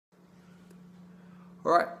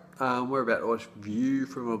Alright, we're about to watch View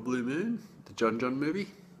from a Blue Moon, the John movie,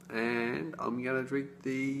 and I'm going to drink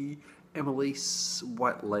the Emelisse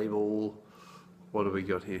White Label. What have we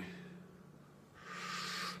got here?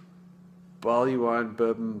 Barleywine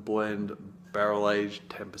Bourbon Blend, Barrel Aged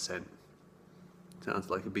 10%. Sounds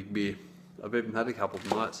like a big beer. I've even had a couple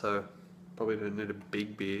tonight, so probably don't need a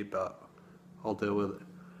big beer, but I'll deal with it.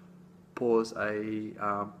 Pours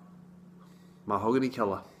a mahogany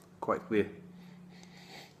colour, quite clear.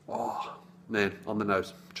 Oh man, on the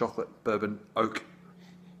nose, chocolate, bourbon, oak,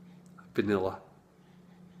 vanilla.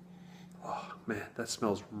 Oh man, that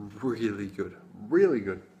smells really good, really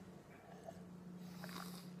good.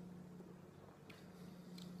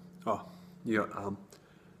 Oh, you got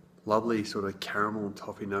lovely sort of caramel and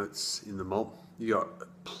toffee notes in the malt. You got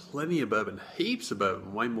plenty of bourbon, heaps of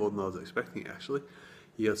bourbon, way more than I was expecting actually.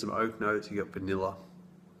 You got some oak notes, you got vanilla.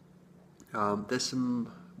 There's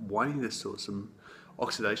some wininess to it, some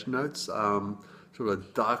oxidation notes, sort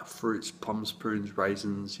of dark fruits, plums, prunes,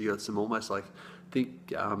 raisins. You got some almost like,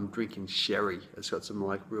 think drinking sherry. It's got some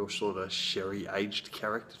like real sort of sherry aged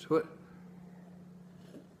character to it.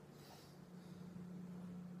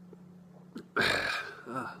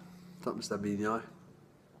 Something stabbed me in the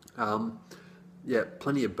eye. Yeah,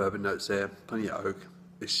 plenty of bourbon notes there, plenty of oak.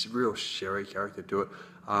 There's real sherry character to it.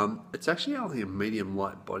 It's actually only a medium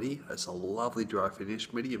light body. It's a lovely dry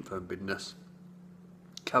finish, medium firm bitterness.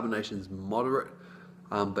 Carbonation's moderate,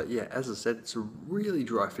 but yeah, as I said, it's a really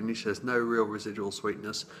dry finish. There's no real residual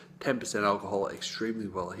sweetness. 10% alcohol, extremely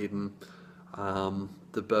well hidden.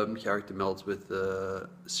 The bourbon character melds with the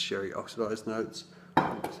sherry oxidized notes.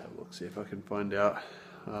 Let's have a look, see if I can find out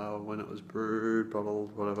when it was brewed,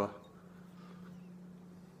 bottled, whatever.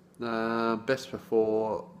 Best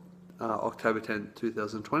before October 10th,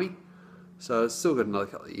 2020. So it's still got another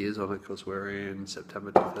couple of years on it because we're in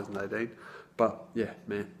September 2018. But yeah,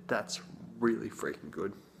 man, that's really freaking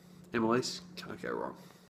good. Emelisse, can't go wrong.